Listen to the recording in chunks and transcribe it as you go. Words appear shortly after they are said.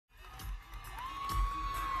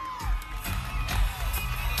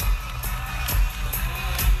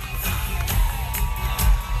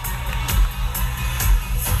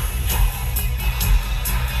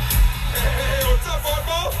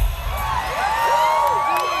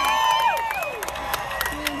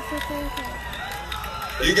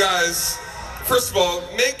You guys, first of all,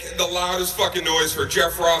 make the loudest fucking noise for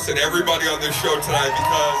Jeff Ross and everybody on this show tonight,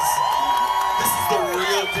 because this is the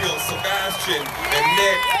real deal. Sebastian and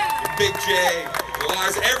Nick and Big J and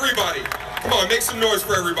Eliza, everybody. Come on, make some noise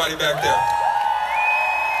for everybody back there.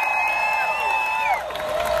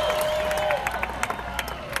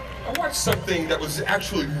 I watched something that was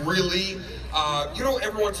actually really, you know,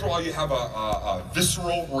 every once in a while you have a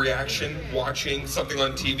visceral reaction watching something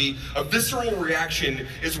on TV. A visceral reaction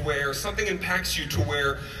is where something impacts you to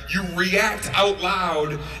where you react out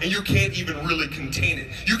loud and you can't even really contain it.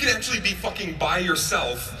 You can actually be fucking by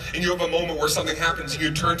yourself and you have a moment where something happens and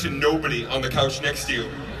you turn to nobody on the couch next to you.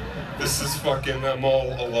 This is fucking, I'm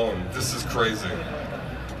all alone. This is crazy.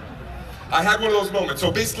 I had one of those moments. So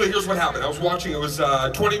basically, here's what happened. I was watching, it was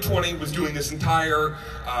 2020, was doing this entire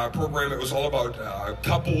program. It was all about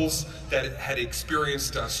couples that had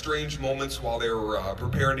experienced strange moments while they were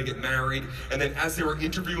preparing to get married. And then as they were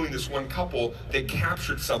interviewing this one couple, they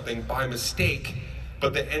captured something by mistake,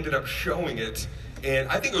 but they ended up showing it. And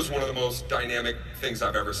I think it was one of the most dynamic things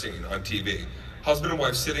I've ever seen on TV. Husband and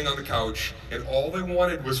wife sitting on the couch, and all they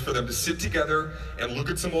wanted was for them to sit together and look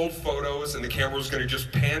at some old photos, and the camera was going to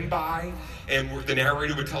just pan by, and the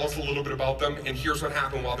narrator would tell us a little bit about them. And here's what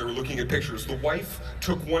happened while they were looking at pictures. The wife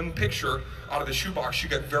took one picture out of the shoebox. She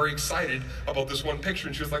got very excited about this one picture,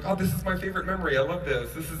 and she was like, "Oh, this is my favorite memory. I love this.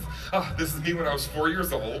 This is me when I was 4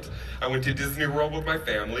 years old. I went to Disney World with my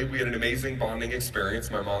family. We had an amazing bonding experience,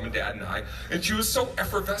 my mom and dad and I." And she was so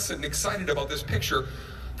effervescent and excited about this picture.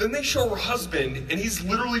 Then they show her husband, and he's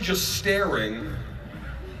literally just staring.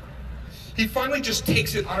 He finally just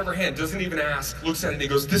takes it out of her hand, doesn't even ask, looks at it, and he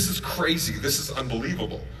goes, "This is crazy, this is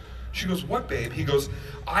unbelievable." She goes, "What, babe?" He goes,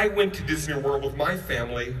 "I went to Disney World with my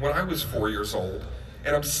family when I was 4 years old,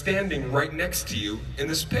 and I'm standing right next to you in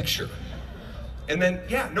this picture." And then,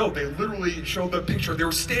 yeah, no, they literally showed the picture. They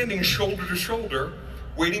were standing shoulder to shoulder,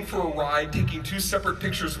 waiting for a ride, taking two separate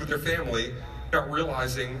pictures with their family, not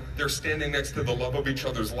realizing they're standing next to the love of each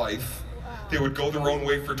other's life. They would go their own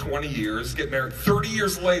way for 20 years, get married. 30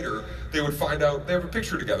 years later, they would find out they have a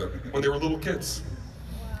picture together when they were little kids.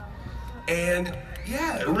 And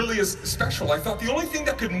yeah, it really is special. I thought the only thing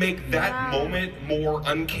that could make that moment more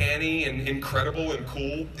uncanny and incredible and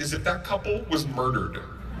cool is if that couple was murdered.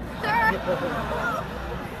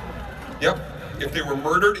 Yep, if they were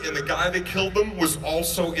murdered and the guy that killed them was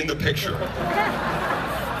also in the picture.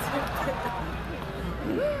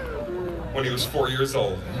 When he was 4 years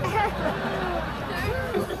old.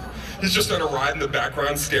 He's just on a ride in the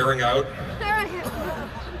background staring out,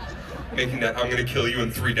 making that "I'm gonna kill you in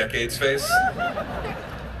 3 decades" face.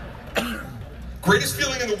 Greatest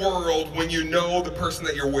feeling in the world when you know the person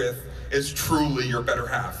that you're with is truly your better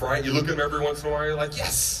half, right? You look at them every once in a while, you're like,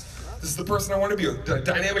 yes, this is the person I want to be with. A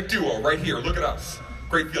dynamic duo right here, look at us.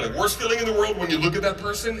 Great feeling. Worst feeling in the world when you look at that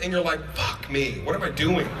person and you're like, fuck me, what am I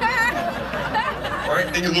doing? Right?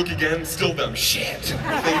 Then you look again, still them. Shit.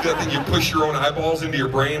 Then you push your own eyeballs into your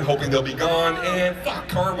brain, hoping they'll be gone, and fuck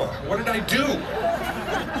karma. What did I do?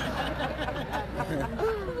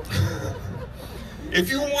 If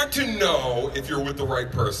you want to know if you're with the right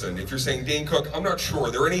person, if you're saying, "Dane Cook, I'm not sure. Are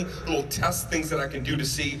there any little test things that I can do to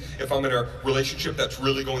see if I'm in a relationship that's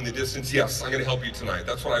really going the distance?" Yes, I'm going to help you tonight.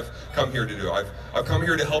 That's what I've come here to do. I've come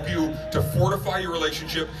here to help you to fortify your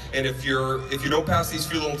relationship. And if you don't pass these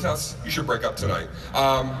few little tests, you should break up tonight.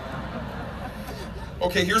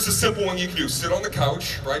 Okay, here's a simple one you can do. Sit on the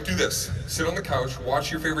couch, right? Do this. Sit on the couch, watch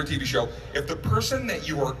your favorite TV show. If the person that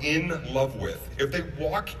you are in love with, if they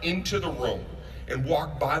walk into the room and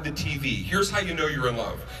walk by the TV, here's how you know you're in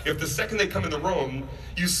love. If the second they come in the room,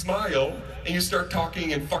 you smile and you start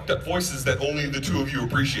talking in fucked up voices that only the two of you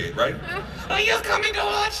appreciate, right? "Are you coming to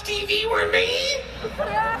watch TV with me?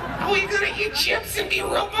 Are we gonna eat chips and be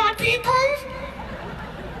robot people?"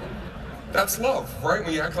 That's love, right?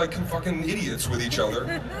 When you act like fucking idiots with each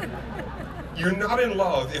other. You're not in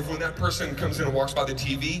love if when that person comes in and walks by the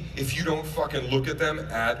TV, if you don't fucking look at them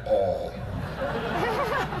at all.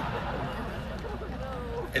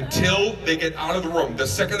 Until they get out of the room. The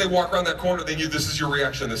second they walk around that corner, then this is your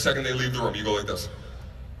reaction. The second they leave the room, you go like this.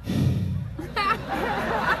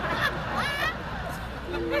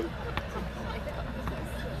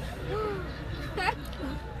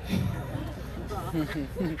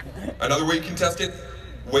 Another way you can test it,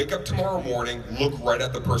 wake up tomorrow morning, look right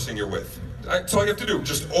at the person you're with. That's all you have to do.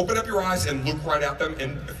 Just open up your eyes and look right at them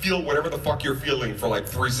and feel whatever the fuck you're feeling for like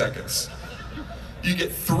 3 seconds. You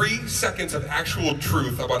get 3 seconds of actual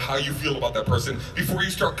truth about how you feel about that person before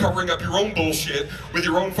you start covering up your own bullshit with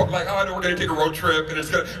your own, like, "Oh, no, we're gonna take a road trip and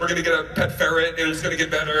we're gonna get a pet ferret and it's gonna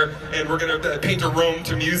get better and we're gonna paint a room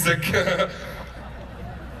to music."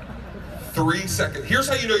 3 seconds. Here's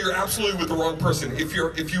how you know you're absolutely with the wrong person. If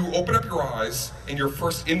you open up your eyes and your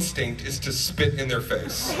first instinct is to spit in their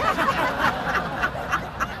face. If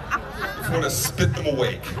you want to spit them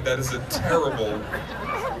awake, that is a terrible...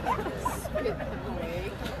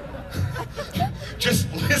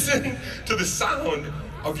 Just listen to the sound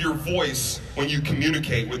of your voice when you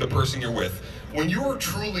communicate with the person you're with. When you're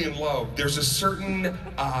truly in love, there's a certain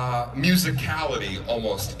musicality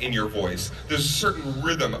almost in your voice. There's a certain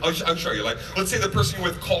rhythm. I'll show you. Like, let's say the person you're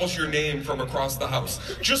with calls your name from across the house.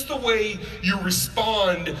 Just the way you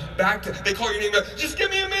respond back to, they call your name, just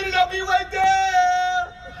give me a minute, I'll be right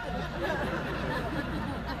there.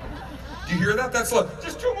 Do you hear that? That's love.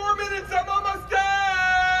 Just 2 more minutes, I'm almost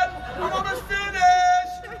done. I'm almost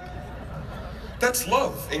finished. That's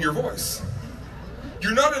love in your voice.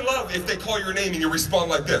 You're not in love if they call your name and you respond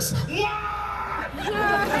like this. What?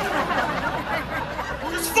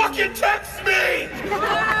 Just fucking text me!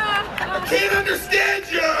 I can't understand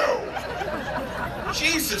you!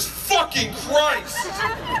 Jesus fucking Christ!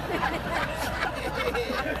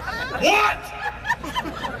 What?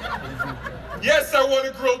 Yes, I want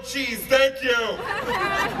a grilled cheese, thank you!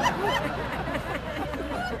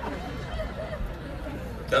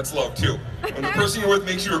 That's love too. When the person you're with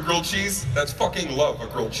makes you a grilled cheese, that's fucking love, a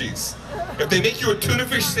grilled cheese. If they make you a tuna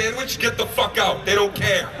fish sandwich, get the fuck out. They don't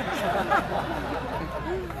care.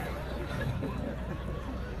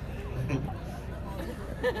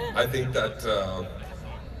 I think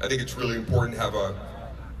it's really important to have a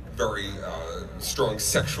very strong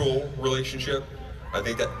sexual relationship. I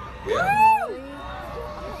think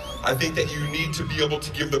that you need to be able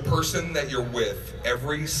to give the person that you're with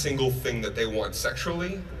every single thing that they want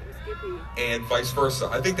sexually, and vice versa.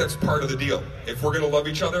 I think that's part of the deal. If we're gonna love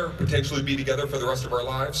each other, potentially be together for the rest of our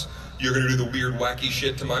lives, you're gonna do the weird, wacky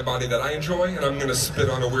shit to my body that I enjoy, and I'm gonna spit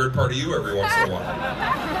on a weird part of you every once in a while.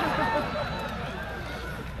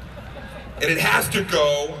 And it has to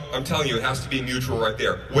go, I'm telling you, it has to be mutual right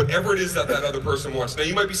there. Whatever it is that that other person wants. Now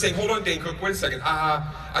you might be saying, hold on, Dane Cook, wait a second.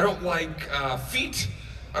 I don't like feet.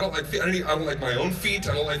 I don't like feet. I don't like my own feet.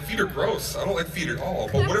 I don't like feet are gross. I don't like feet at all.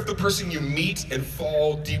 But what if the person you meet and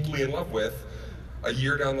fall deeply in love with, a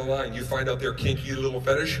year down the line, you find out their kinky little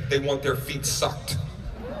fetish, they want their feet sucked.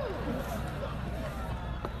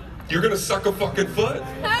 You're gonna suck a fucking foot.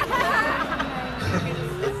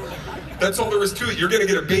 That's all there is to it. You're gonna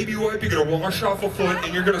get a baby wipe, you're gonna wash off a foot,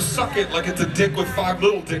 and you're gonna suck it like it's a dick with 5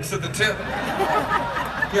 little dicks at the tip.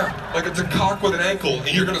 Yeah, like it's a cock with an ankle,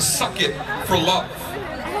 and you're gonna suck it for love.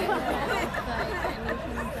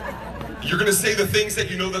 You're gonna say the things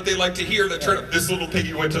that you know that they like to hear that turn up. This little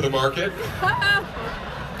piggy went to the market.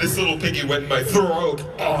 This little piggy went in my throat.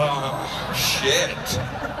 Oh, shit.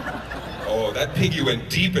 Oh, that piggy went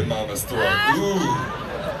deep in Mama's throat. Ooh.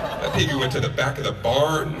 That piggy went to the back of the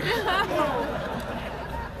barn.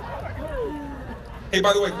 Hey,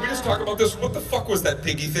 by the way, can we just talk about this? What the fuck was that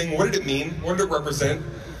piggy thing? What did it mean? What did it represent?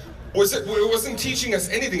 It wasn't teaching us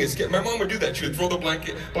anything. My mom would do that. She would throw the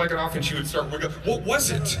blanket off and she would start wiggling. What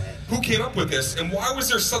was it? Who came up with this? And why was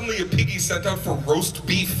there suddenly a piggy sent out for roast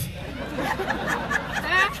beef?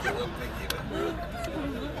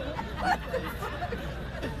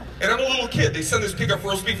 And I'm a little kid. They send this pig up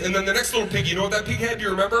for roast beef, and then the next little pig, you know what that pig had? Do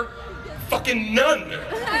you remember? Fucking none.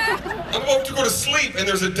 I'm about to go to sleep, and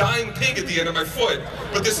there's a dying pig at the end of my foot.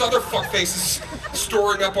 But this other fuckface is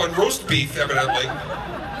storing up on roast beef, evidently.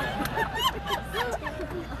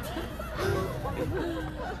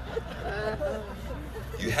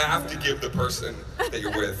 You have to give the person that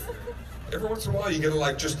you're with, every once in a while, you gotta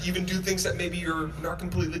like just even do things that maybe you're not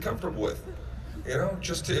completely comfortable with, you know,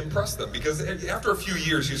 just to impress them. Because after a few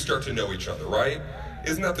years, you start to know each other, right?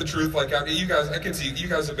 Isn't that the truth? Like, you guys, I can see you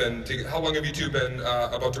guys have been together. How long have you two been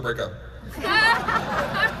about to break up?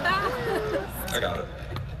 I got it.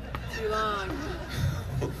 Too long.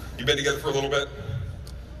 You've been together for a little bit?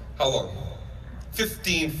 How long?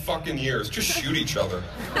 15 fucking years. Just shoot each other.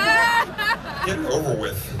 Get it over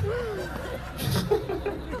with.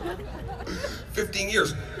 15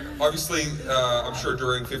 years. Obviously, I'm sure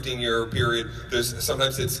during 15-year period,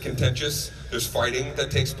 sometimes it's contentious. There's fighting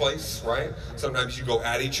that takes place, right? Sometimes you go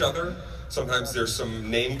at each other. Sometimes there's some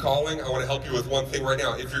name calling. I want to help you with one thing right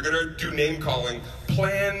now. If you're going to do name calling,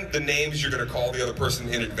 plan the names you're going to call the other person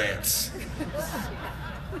in advance.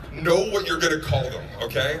 Know what you're gonna call them,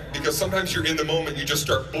 okay? Because sometimes you're in the moment, you just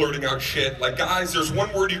start blurting out shit. Like, guys, there's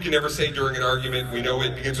one word you can never say during an argument. We know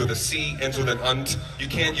it begins with a C, ends with an unt. You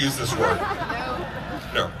can't use this word.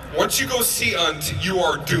 No. Once you go C-unt, you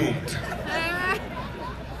are doomed.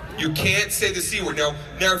 You can't say the C word. Now,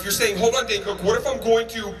 if you're saying, hold on, Dane Cook, what if I'm going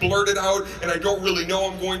to blurt it out and I don't really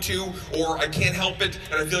know I'm going to, or I can't help it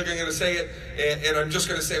and I feel like I'm going to say it, and I'm just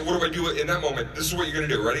going to say, what do I do in that moment? This is what you're going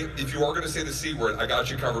to do, ready? If you are going to say the C word, I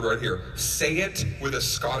got you covered right here. Say it with a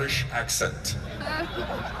Scottish accent.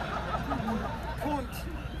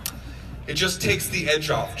 It just takes the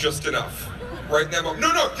edge off just enough. Right in that moment.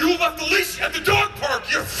 No, you left the leash at the dog park,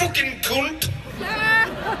 you fucking cunt!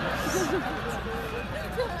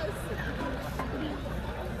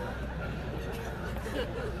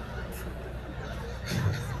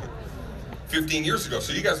 15 years ago,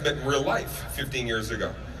 so you guys met in real life 15 years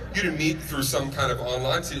ago. You didn't meet through some kind of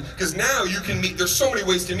online, because now you can meet, there's so many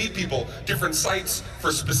ways to meet people. Different sites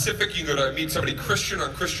for specific, you can go to meet somebody Christian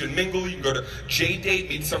on Christian Mingle, you can go to JDate,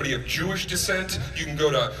 meet somebody of Jewish descent, you can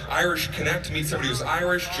go to Irish Connect, meet somebody who's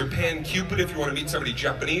Irish, Japan Cupid if you want to meet somebody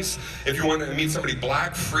Japanese, if you want to meet somebody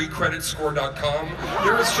black, freecreditscore.com.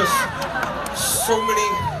 There is just so many...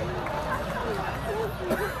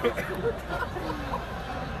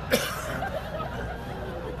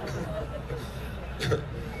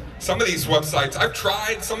 Some of these websites, I've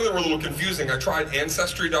tried, some of them were a little confusing. I tried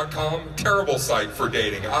Ancestry.com, terrible site for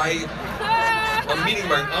dating. I'm meeting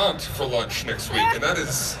my aunt for lunch next week, and that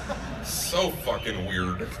is so fucking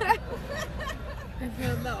weird. I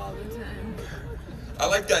feel that all the time. I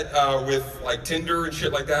like that with like Tinder and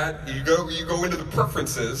shit like that. You go into the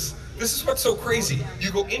preferences. This is what's so crazy.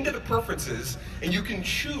 You go into the preferences and you can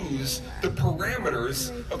choose the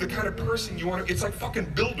parameters of the kind of person you want to. It's like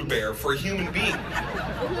fucking Build-A-Bear for a human being.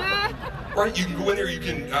 Right? You can go in there, you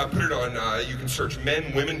can put it on, you can search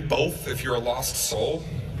men, women, both if you're a lost soul.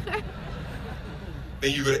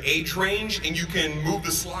 Then you go to age range and you can move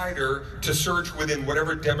the slider to search within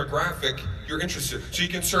whatever demographic you're interested. So you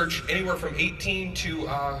can search anywhere from 18 to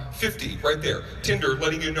 50, right there. Tinder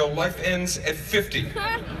letting you know life ends at 50.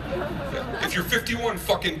 Yeah. If you're 51,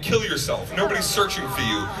 fucking kill yourself. Nobody's searching for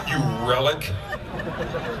you, you relic.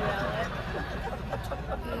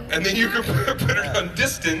 And then you can put it on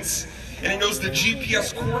distance, and it knows the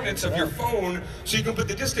GPS coordinates of your phone, so you can put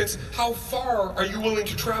the distance. How far are you willing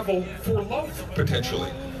to travel for love,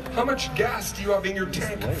 potentially? How much gas do you have in your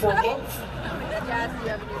tank for love? How much gas do you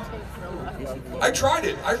have in your tank for love? I tried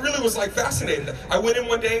it. I really was like fascinated. I went in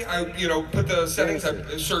one day, I put the settings,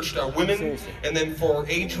 I searched women, and then for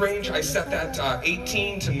age range, I set that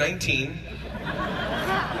 18 to 19.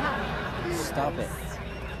 Stop it.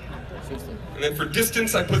 And then for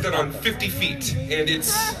distance, I put that on 50 feet, and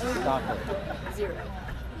it's... Stop it. 0.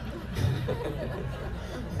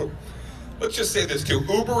 Let's just say this too.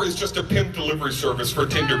 Uber is just a pimp delivery service for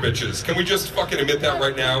Tinder bitches. Can we just fucking admit that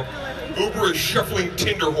right now? Uber is shuffling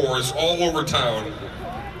Tinder whores all over town.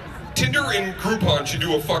 Tinder and Groupon should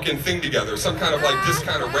do a fucking thing together. Some kind of like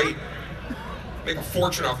discounted rate. Make a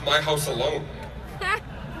fortune off my house alone.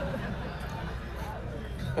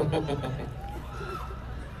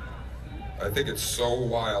 I think it's so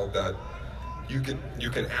wild that you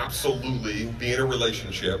can absolutely be in a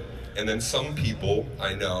relationship, and then some people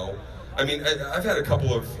I know, I mean, I've had a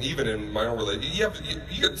couple of, even in my own relationship,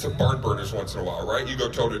 you get some barn burners once in a while, right? You go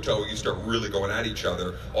toe to toe, you start really going at each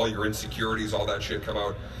other, all your insecurities, all that shit come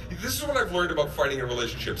out. This is what I've learned about fighting in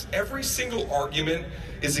relationships. Every single argument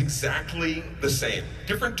is exactly the same.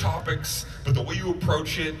 Different topics, but the way you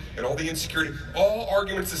approach it and all the insecurity, all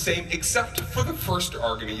arguments the same except for the first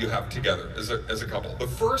argument you have together as a couple. The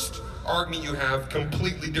first argument you have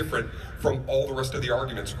completely different from all the rest of the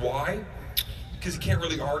arguments. Why? Because you can't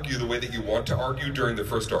really argue the way that you want to argue during the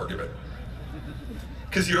first argument.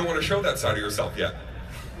 Because you don't want to show that side of yourself yet.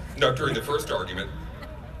 Not during the first argument.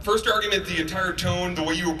 First argument, the entire tone, the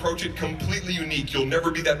way you approach it, completely unique. You'll never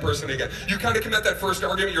be that person again. You kind of come at that first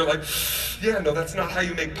argument, you're like, yeah, no, that's not how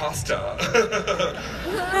you make pasta.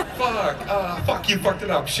 Fuck, you fucked it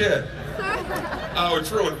up, shit. Oh, it's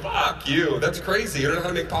ruined, fuck you, that's crazy. You don't know how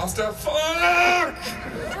to make pasta? Fuck!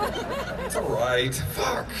 It's all right,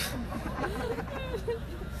 fuck.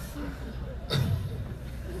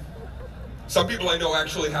 Some people I know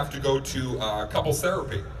actually have to go to couples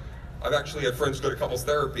therapy. I've actually had friends go to couples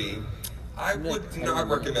therapy. I would not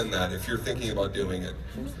recommend that if you're thinking about doing it.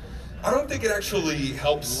 I don't think it actually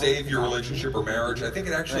helps save your relationship or marriage. I think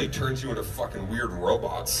it actually turns you into fucking weird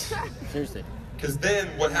robots. Seriously. Because then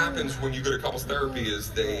what happens when you go to couples therapy is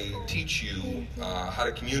they teach you how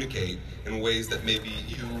to communicate in ways that maybe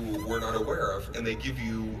you were not aware of, and they give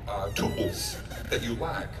you tools that you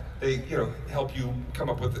lack. They, help you come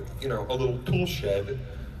up with, a little tool shed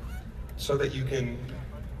so that you can,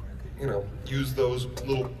 use those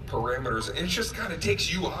little parameters. And it just kind of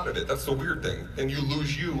takes you out of it. That's the weird thing. And you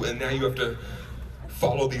lose you, and now you have to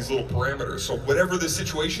follow these little parameters. So whatever the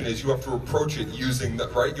situation is, you have to approach it using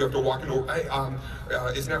that, right? You have to walk into, hey,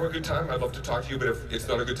 is now a good time? I'd love to talk to you, but if it's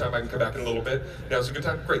not a good time, I can come back in a little bit. Now's a good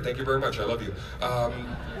time? Great, thank you very much, I love you.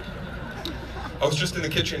 I was just in the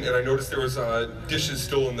kitchen and I noticed there was dishes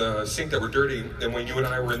still in the sink that were dirty, and when you and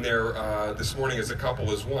I were in there this morning as a couple,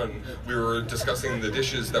 as one, we were discussing the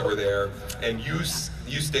dishes that were there, and you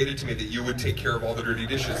stated to me that you would take care of all the dirty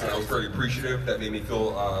dishes, and I was very appreciative. That made me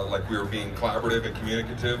feel like we were being collaborative and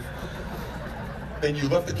communicative. Then you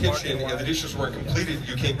left the kitchen and the dishes weren't completed.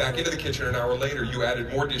 You came back into the kitchen an hour later, you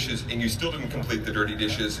added more dishes, and you still didn't complete the dirty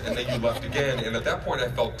dishes, and then you left again, and at that point I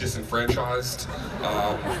felt disenfranchised.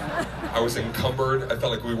 I was encumbered. I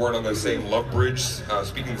felt like we weren't on the same love bridge,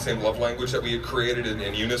 speaking the same love language that we had created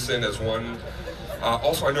in unison as one.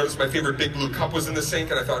 Also, I noticed my favorite Big Blue cup was in the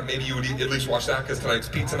sink, and I thought maybe you would at least watch that, because tonight's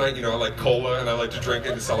pizza night. You know, I like cola, and I like to drink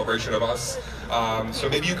it in celebration of us. So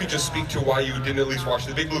maybe you could just speak to why you didn't at least watch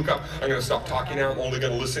the Big Blue cup. I'm going to stop talking now. I'm only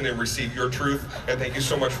going to listen and receive your truth. And thank you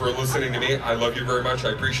so much for listening to me. I love you very much.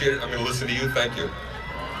 I appreciate it. I'm going to listen to you. Thank you.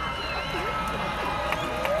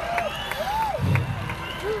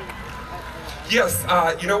 Yes,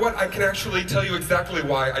 you know what? I can actually tell you exactly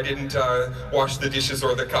why I didn't wash the dishes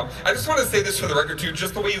or the cup. I just want to say this for the record too,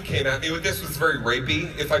 just the way you came at me with this was very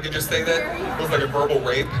rapey, if I could just say that. It was like a verbal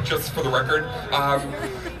rape, just for the record.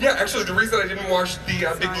 Yeah, actually the reason I didn't wash the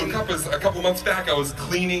Big Blue cup was a couple months back I was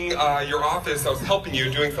cleaning your office, I was helping you,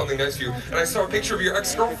 doing something nice for you, and I saw a picture of your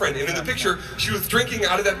ex-girlfriend, and in the picture she was drinking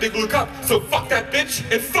out of that Big Blue cup. So fuck that bitch,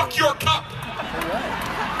 and fuck your cup!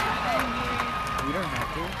 You don't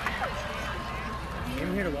have to.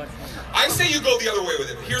 I'm here to watch. I say you go the other way with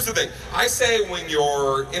it. Here's the thing. I say when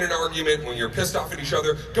you're in an argument, when you're pissed off at each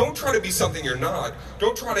other, don't try to be something you're not.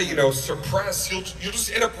 Don't try to, you know, suppress. You'll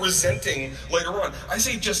just end up resenting later on. I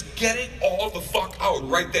say just get it all the fuck out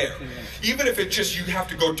right there. Even if it's just you have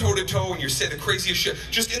to go toe to toe and you say the craziest shit,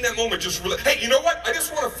 just in that moment, just really, hey, you know what? I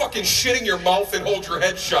just want to fucking shit in your mouth and hold your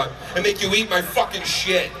head shut and make you eat my fucking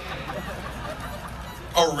shit.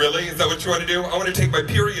 Oh really? Is that what you want to do? I want to take my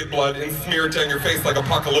period blood and smear it on your face like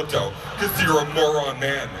Apocalypto. Because you're a moron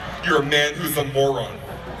man. You're a man who's a moron.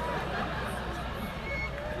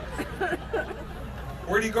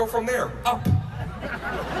 Where do you go from there? Up.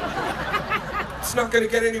 It's not going to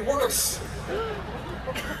get any worse.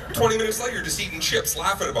 20 minutes later, you're just eating chips,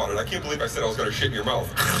 laughing about it. I can't believe I said I was going to shit in your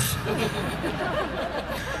mouth.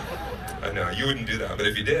 I know, you wouldn't do that, but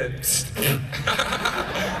if you did...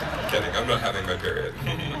 Kidding, I'm not having my period.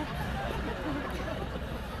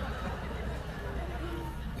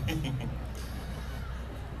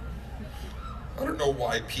 I don't know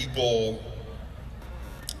why people...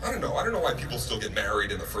 I don't know why people still get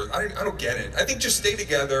married in the first... I don't get it. I think just stay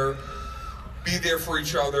together, be there for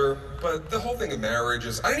each other, but the whole thing of marriage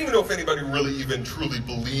is... I don't even know if anybody really even truly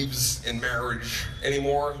believes in marriage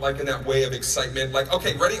anymore, like in that way of excitement. Like,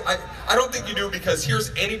 okay, ready? I don't think you do, because here's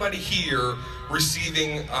anybody here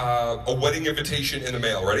receiving a wedding invitation in the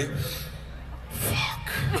mail. Ready? Fuck.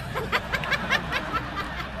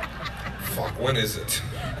 Fuck, when is it?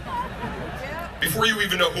 Before you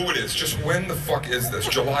even know who it is, just when the fuck is this?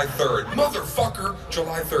 July 3rd. Motherfucker,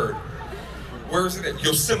 July 3rd. Where is it at?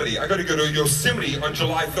 Yosemite. I gotta go to Yosemite on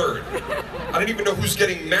July 3rd. I don't even know who's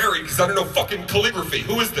getting married because I don't know fucking calligraphy.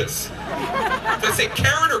 Who is this? Did I say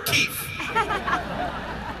Karen or Keith?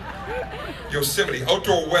 Yosemite,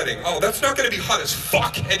 outdoor wedding. Oh, that's not gonna be hot as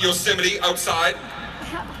fuck at Yosemite outside.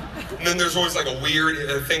 And then there's always like a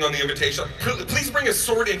weird thing on the invitation. Please bring a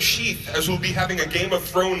sword and sheath as we'll be having a Game of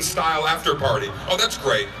Thrones style after party. Oh, that's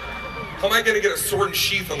great. How am I gonna get a sword and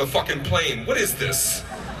sheath on the fucking plane? What is this?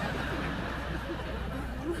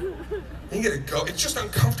 You gotta go, it's just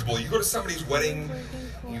uncomfortable. You go to somebody's wedding,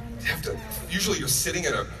 you have to, usually you're sitting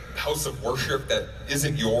in a house of worship that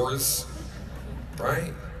isn't yours, right?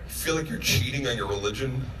 You feel like you're cheating on your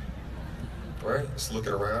religion, right? Just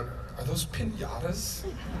looking around. Are those piñatas?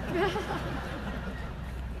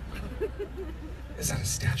 Is that a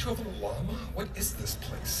statue of a llama? What is this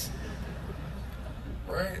place?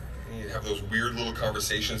 Right? And you have those weird little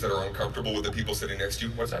conversations that are uncomfortable with the people sitting next to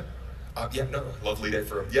you. What's that? Yeah, no, lovely day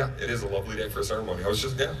for, yeah, it is a lovely day for a ceremony. I was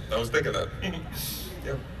thinking that.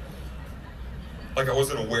 Yeah. Like I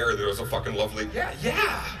wasn't aware that it was a fucking lovely, yeah.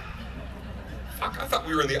 Fuck, I thought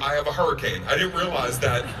we were in the eye of a hurricane. I didn't realize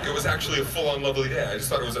that it was actually a full-on lovely day. I just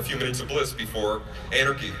thought it was a few minutes of bliss before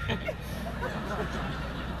anarchy.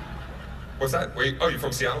 What's that? Wait, oh, you're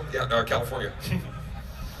from Seattle? Yeah, California.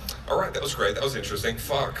 All right, that was great, that was interesting.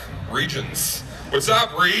 Fuck, regions. What's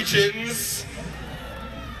up, regions?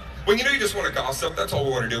 When you know you just want to gossip, that's all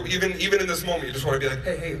we want to do. Even in this moment, you just want to be like,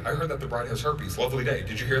 hey, I heard that the bride has herpes. Lovely day.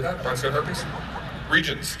 Did you hear that? Bride's got herpes?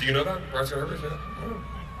 Regions, do you know that? Rascal Herbert, yeah.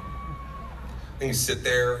 And you sit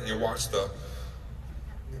there and you watch the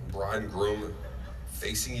bride and groom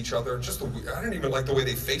facing each other. I don't even like the way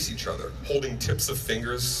they face each other, holding tips of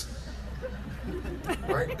fingers.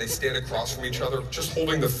 Right? They stand across from each other, just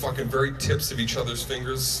holding the fucking very tips of each other's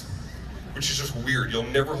fingers, which is just weird. You'll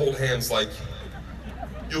never hold hands like,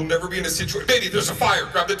 you'll never be in a situation, baby, there's a fire,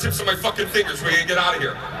 grab the tips of my fucking fingers, we gotta get out of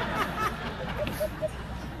here.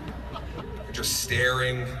 You're just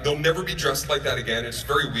staring. They'll never be dressed like that again. It's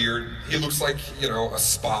very weird. He looks like, you know, a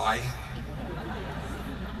spy.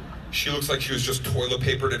 She looks like she was just toilet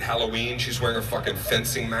papered at Halloween. She's wearing a fucking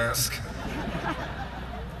fencing mask.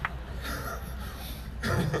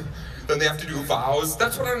 Then they have to do vows.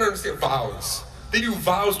 That's what I don't understand, vows. They do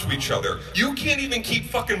vows to each other. You can't even keep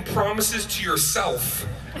fucking promises to yourself.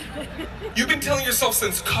 You've been telling yourself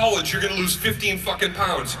since college you're gonna lose 15 fucking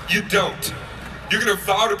pounds. You don't. You're gonna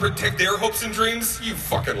vow to protect their hopes and dreams? You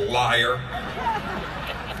fucking liar.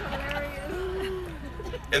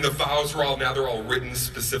 And the vows are they're all written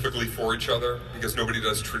specifically for each other because nobody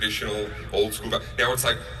does traditional old school vows. Now it's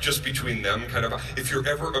like just between them kind of, if you're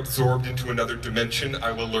ever absorbed into another dimension,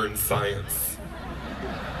 I will learn science.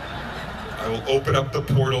 I will open up the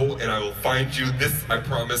portal and I will find you this, I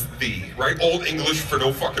promise thee. Right? Old English for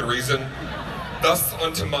no fucking reason. Thus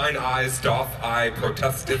unto mine eyes doth I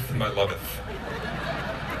protesteth my loveth.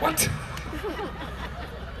 What?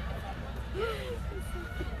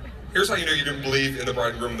 Here's how you know you didn't believe in the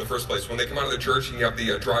bride and groom in the first place. When they come out of the church and you have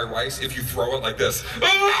the dry rice, if you throw it like this,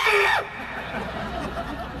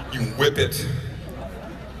 you whip it.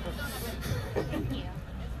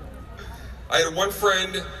 I had one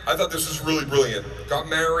friend, I thought this was really brilliant, got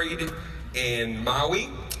married in Maui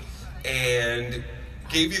and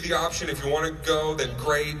gave you the option, if you want to go, then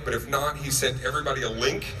great, but if not, he sent everybody a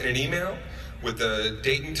link in an email with the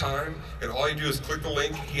date and time, and all you do is click the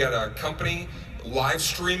link. He had a company live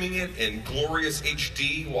streaming it in glorious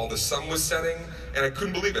HD while the sun was setting, and I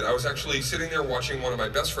couldn't believe it. I was actually sitting there watching one of my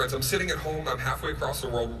best friends. I'm sitting at home, I'm halfway across the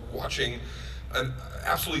world watching an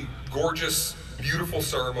absolutely gorgeous, beautiful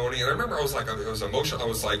ceremony, and I remember I was like, it was emotional. I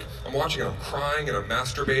was like, I'm watching and I'm crying and I'm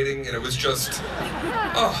masturbating, and it was just,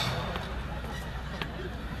 oh.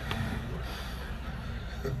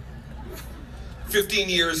 15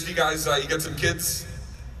 years, you guys, you got some kids?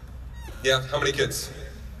 Yeah, how many kids?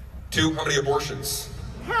 2? How many abortions?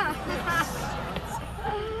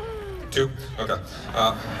 2? Okay.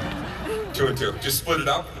 2 and 2. Just split it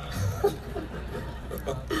up?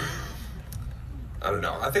 I don't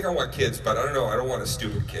know. I think I want kids, but I don't know. I don't want a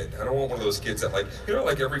stupid kid. I don't want one of those kids that, like, you know,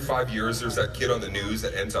 like every 5 years there's that kid on the news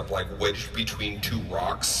that ends up like wedged between 2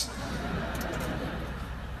 rocks.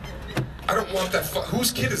 I don't want that.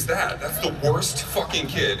 Whose kid is that? That's the worst fucking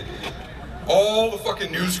kid. All the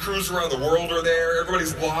fucking news crews around the world are there.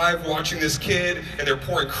 Everybody's live watching this kid, and they're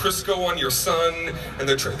pouring Crisco on your son, and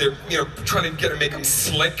they're you know, trying to make him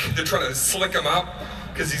slick. They're trying to slick him up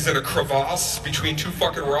because he's in a crevasse between 2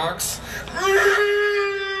 fucking rocks.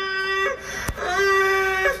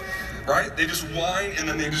 Right? They just whine, and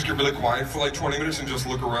then they just get really quiet for like 20 minutes and just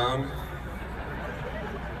look around.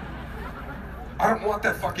 I don't want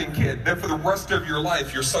that fucking kid. Then for the rest of your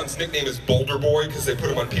life, your son's nickname is Boulder Boy because they put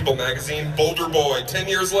him on People magazine. Boulder Boy, 10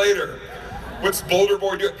 years later. What's Boulder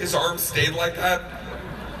Boy do? His arms stayed like that.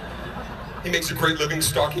 He makes a great living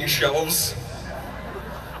stocking shelves.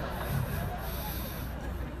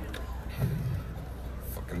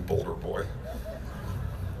 Fucking Boulder Boy.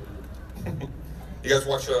 You guys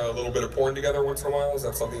watch a little bit of porn together once in a while? Is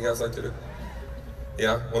that something you guys like to do?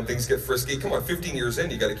 Yeah, when things get frisky. Come on, 15 years in,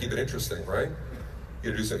 you gotta keep it interesting, right?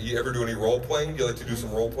 You ever do any role playing? Do you like to do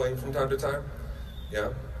some role playing from time to time?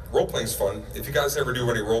 Yeah, role playing's fun. If you guys ever do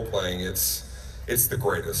any role playing, it's the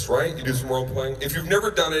greatest, right? You do some role playing. If you've never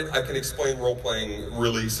done it, I can explain role playing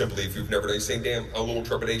really simply. If you've never done it, you say, damn, a little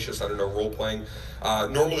trepidatious, I don't know, role playing.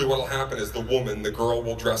 Normally what'll happen is the girl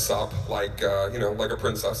will dress up like, you know, like a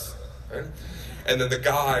princess, right? And then the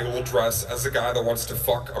guy will dress as the guy that wants to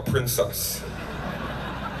fuck a princess.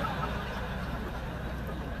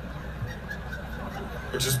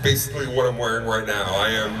 Which is basically what I'm wearing right now. I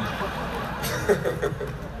am...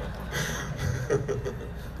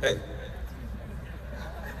 Hey.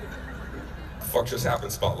 The fuck just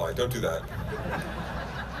happened, Spotlight? Don't do that.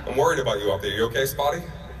 I'm worried about you up there. You okay, Spotty?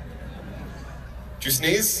 Did you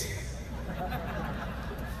sneeze?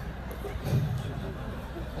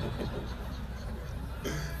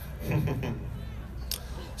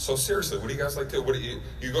 So seriously, what do you guys like to, what do you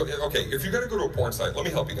go, okay, if you're gonna go to a porn site, let me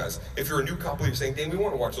help you guys. If you're a new couple, you're saying, Dane, we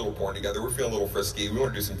wanna watch a little porn together, we're feeling a little frisky, we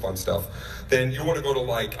wanna do some fun stuff, then you wanna go to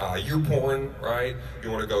like YouPorn, right? You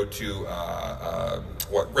wanna go to,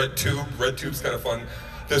 what, RedTube? RedTube's kind of fun.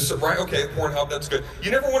 This, right, okay, Pornhub, that's good. You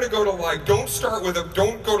never wanna go to like, don't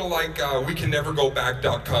go to like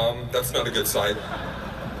wecannevergoback.com, that's not a good site.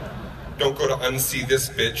 Don't go to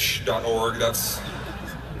unseethisbitch.org, that's,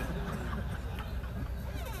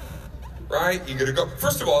 right? You gotta go.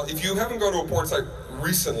 First of all, if you haven't gone to a porn site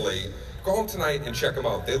recently, go home tonight and check them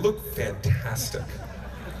out. They look fantastic.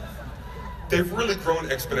 They've really grown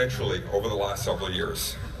exponentially over the last several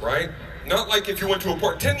years, right? Not like if you went to a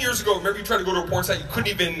porn, 10 years ago, remember you tried to go to a porn site, you couldn't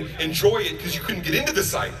even enjoy it because you couldn't get into the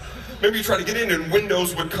site. Maybe you tried to get in and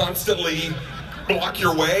Windows would constantly block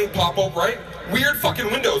your way, pop up, right? Weird fucking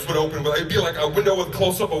windows would open, but it'd be like a window with a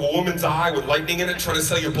close-up of a woman's eye with lightning in it trying to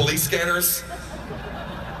sell you police scanners.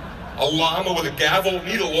 A llama with a gavel,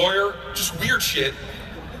 need a lawyer, just weird shit.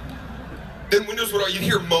 Then windows would, you'd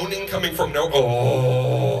hear moaning coming from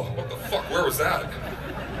oh, what the fuck, where was that?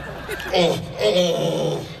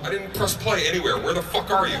 Oh, I didn't press play anywhere, where the fuck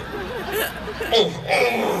are you?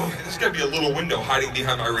 There's gotta be a little window hiding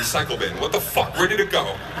behind my recycle bin. What the fuck, where did it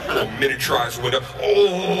go? A miniaturized window.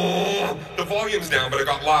 The volume's down, but it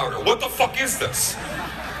got louder. What the fuck is this?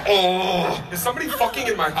 Is somebody fucking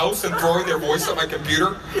in my house and throwing their voice at my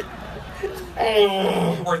computer?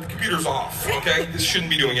 Or the computer's off, okay? This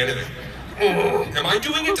shouldn't be doing anything. Am I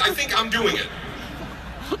doing it? I think I'm doing it.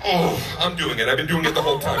 I'm doing it. I've been doing it the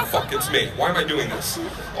whole time. Fuck, it's me. Why am I doing this?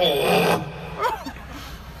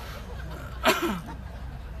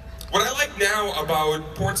 What I like now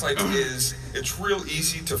about porn sites is it's real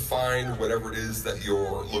easy to find whatever it is that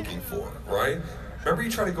you're looking for, right? Remember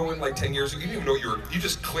you tried to go in like 10 years ago, you didn't even know you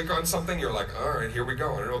just click on something, you're like, all right, here we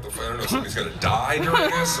go. I don't know if somebody's gonna die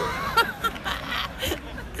during this, or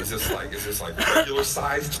is this like regular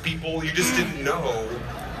sized people? You just didn't know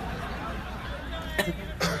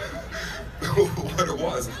what it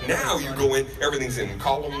was. Now you go in, everything's in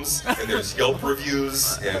columns, and there's Yelp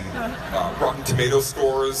reviews, and Rotten Tomato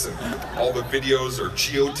scores, and all the videos are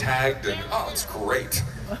geotagged, and it's great.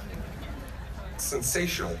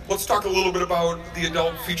 Sensational. Let's talk a little bit about the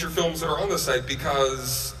adult feature films that are on the site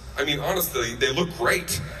because, I mean, honestly, they look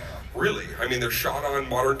great. Really. I mean, they're shot on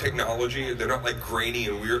modern technology. They're not like grainy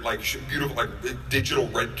and weird, like beautiful, like digital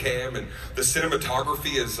red cam. And the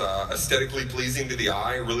cinematography is aesthetically pleasing to the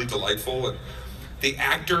eye, really delightful. And the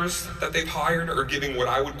actors that they've hired are giving what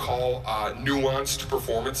I would call nuanced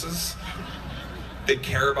performances. They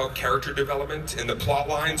care about character development, and the plot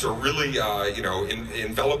lines are really,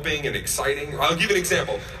 enveloping and exciting. I'll give you an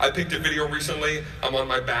example. I picked a video recently. I'm on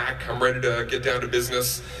my back. I'm ready to get down to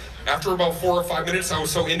business. After about 4 or 5 minutes, I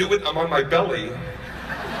was so into it, I'm on my belly.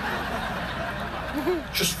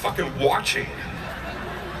 Just fucking watching.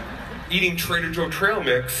 Eating Trader Joe trail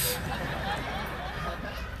mix.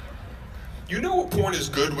 You know a porn is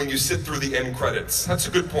good when you sit through the end credits. That's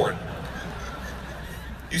a good porn.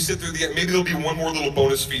 You sit through the end, maybe there'll be one more little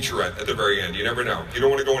bonus featurette at the very end. You never know. You don't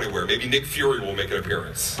want to go anywhere. Maybe Nick Fury will make an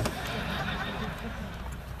appearance.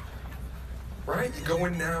 Right? You go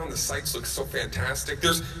in now and the sites look so fantastic.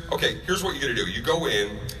 Here's what you're gonna do. You go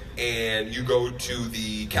in and you go to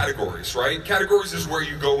the categories, right? Categories is where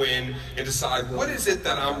you go in and decide what is it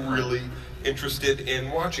that I'm really interested in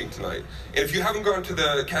watching tonight. And if you haven't gone to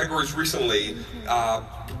the categories recently,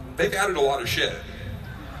 they've added a lot of shit.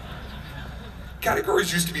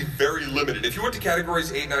 Categories used to be very limited. If you went to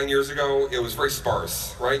categories 8, 9 years ago, it was very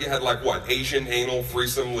sparse, right? You had like what? Asian, anal,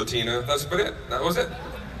 threesome, Latina. That's about it. That was it.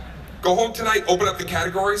 Go home tonight, open up the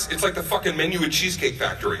categories. It's like the fucking menu at Cheesecake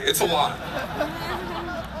Factory. It's a lot.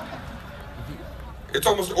 It's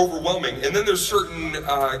almost overwhelming. And then there's certain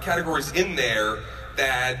categories in there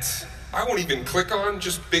that I won't even click on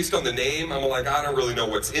just based on the name. I'm like, I don't really know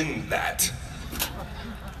what's in that.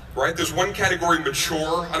 Right? There's one category,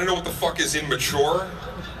 mature. I don't know what the fuck is in mature.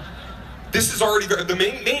 This is already, the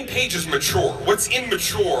main page is mature. What's in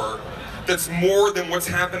mature that's more than what's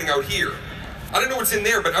happening out here? I don't know what's in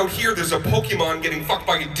there, but out here there's a Pokemon getting fucked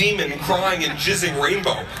by a demon crying and jizzing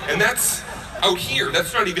rainbow. And that's out here.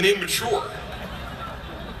 That's not even in mature.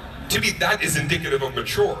 To me, that is indicative of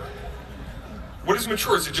mature. What is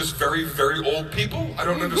mature? Is it just very, very old people? I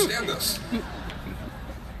don't understand this.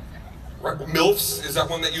 Right, MILFs, is that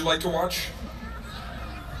one that you like to watch?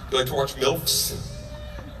 You like to watch MILFs?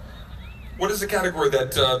 What is the category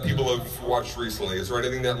that people have watched recently? Is there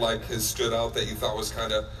anything that like has stood out that you thought was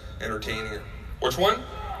kind of entertaining? Which one?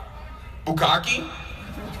 Bukkake?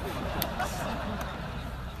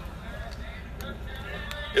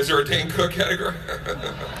 Is there a Dane Cook category?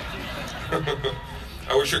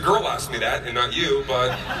 I wish a girl asked me that and not you,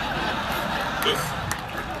 but...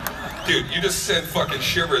 Dude, you just sent fucking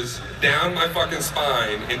shivers down my fucking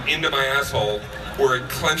spine and into my asshole where it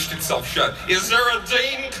clenched itself shut. Is there a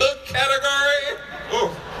Dane Cook category? Oh.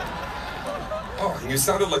 Oh, and you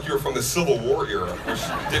sounded like you were from the Civil War era, which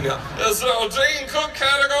didn't help. Is there a Dane Cook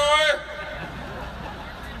category?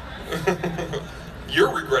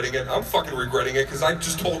 You're regretting it. I'm fucking regretting it because I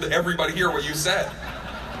just told everybody here what you said.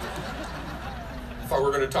 I thought we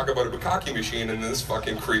were going to talk about a bukkake machine and this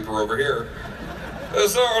fucking creeper over here.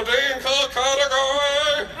 Is there a Dane Cook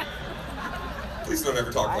category? Please don't ever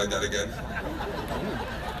talk like that again.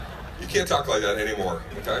 You can't talk like that anymore,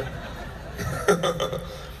 okay?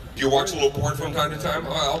 Do you watch a little porn from time to time?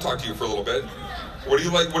 I'll talk to you for a little bit. What do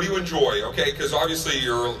you like? What do you enjoy? Okay, because obviously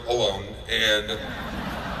you're alone and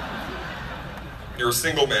you're a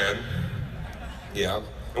single man. Yeah.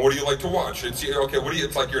 And what do you like to watch? It's okay. What do you?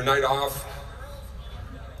 It's like your night off.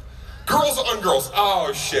 Girls on girls.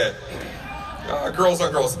 Oh shit. Girls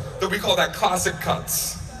on girls. We call that classic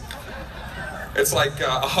cuts. It's like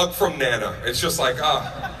a hug from Nana. It's just like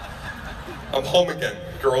I'm home again.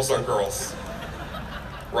 Girls on girls.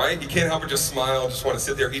 Right? You can't help but just smile, just want to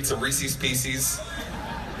sit there, eat some Reese's Pieces.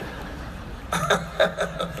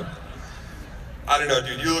 I don't know,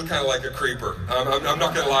 dude, you look kind of like a creeper. I'm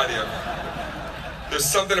not going to lie to you. There's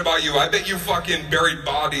something about you. I bet you fucking buried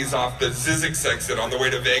bodies off the Zizix exit on the way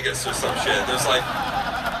to Vegas or some shit. There's like,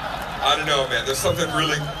 I don't know, man. There's something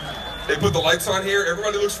really... They put the lights on here.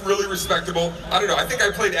 Everybody looks really respectable. I don't know. I think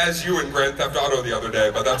I played as you in Grand Theft Auto the other day,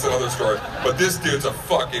 but that's another story. But this dude's a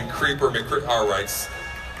fucking creeper. All right.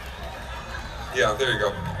 Yeah, there you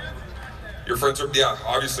go. Your friends are, yeah,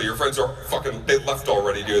 obviously your friends are fucking, they left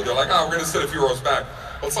already, dude. They're like, oh, we're gonna sit a few rows back.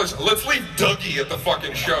 Let's leave Dougie at the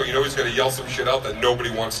fucking show. You know he's gonna yell some shit out that nobody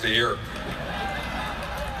wants to hear.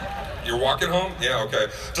 You're walking home? Yeah, okay.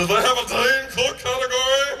 Does they have a Dane Cook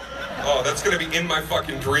category? Oh, that's gonna be in my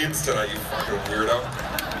fucking dreams tonight, you fucking weirdo.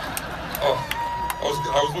 Oh, I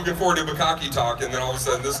was looking forward to bukkake talk, and then all of a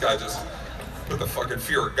sudden this guy just put the fucking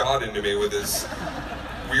fear of God into me with his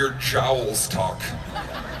weird jowls talk.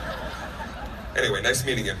 Anyway, nice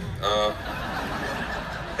meeting you.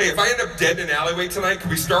 Hey, if I end up dead in an alleyway tonight, can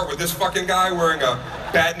we start with this fucking guy wearing a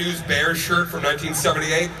Bad News Bears shirt from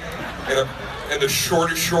 1978 and the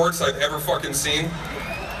shortest shorts I've ever fucking seen?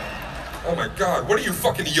 Oh my God, what are you,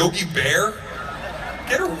 fucking Yogi Bear?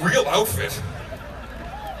 Get a real outfit.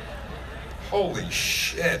 Holy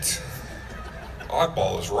shit.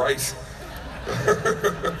 Oddball is right.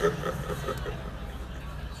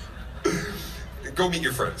 Go meet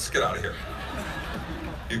your friends. Get out of here.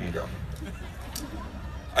 You can go.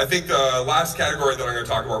 I think the last category that I'm going to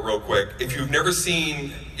talk about real quick, if you've never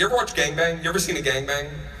seen, you ever watch gangbang? You ever seen a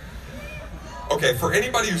gangbang? Okay, for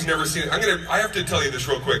anybody who's never seen it, I have to tell you this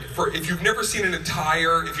real quick. If you've never seen an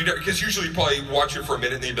entire, because usually you probably watch it for a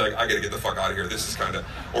minute and you'd be like, I gotta get the fuck out of here. This is kind of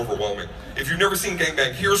overwhelming. If you've never seen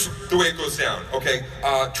gangbang, here's the way it goes down. Okay,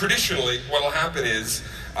 traditionally, what'll happen is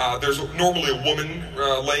there's normally a woman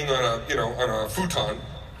laying on a futon.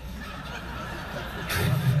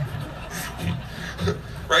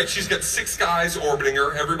 Right? She's got 6 guys orbiting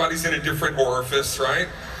her. Everybody's in a different orifice, right?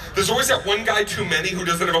 There's always that one guy too many who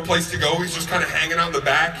doesn't have a place to go. He's just kind of hanging out in the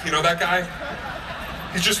back. You know that guy?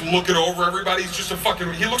 He's just looking over everybody. He's just a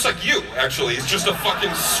fucking, he looks like you, actually. He's just a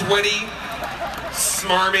fucking sweaty,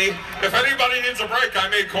 smarmy. If anybody needs a break, I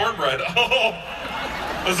made cornbread. Oh,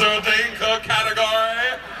 is there a Dane Cook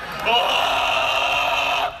category? Oh!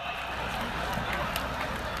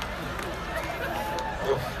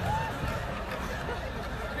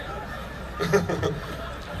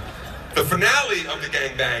 The finale of the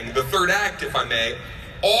gangbang, the third act, if I may,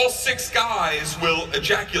 all 6 guys will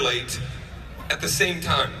ejaculate at the same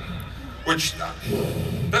time, which,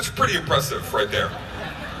 that's pretty impressive right there.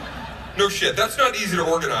 No shit, that's not easy to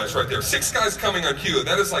organize right there. 6 guys coming on cue,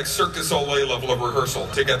 that is like Cirque du Soleil level of rehearsal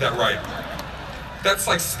to get that right. That's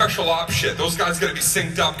like special ops shit. Those guys gotta be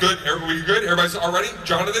synced up. Good, everybody good? Everybody's all ready?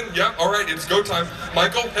 Jonathan? Yeah, all right, it's go time.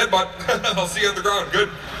 Michael, headbutt. I'll see you on the ground, good.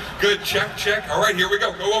 Good, check, check. All right, here we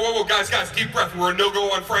go. Whoa, whoa, whoa, guys, deep breath. We're a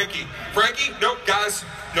no-go on Frankie. Frankie? Nope, guys.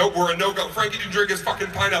 Nope, we're a no-go. Frankie didn't drink his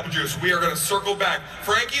fucking pineapple juice. We are gonna circle back.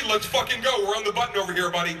 Frankie, let's fucking go. We're on the button over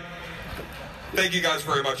here, buddy. Thank you guys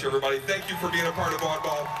very much, everybody. Thank you for being a part of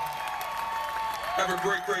Oddball. Have a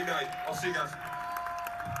great, great night. I'll see you guys.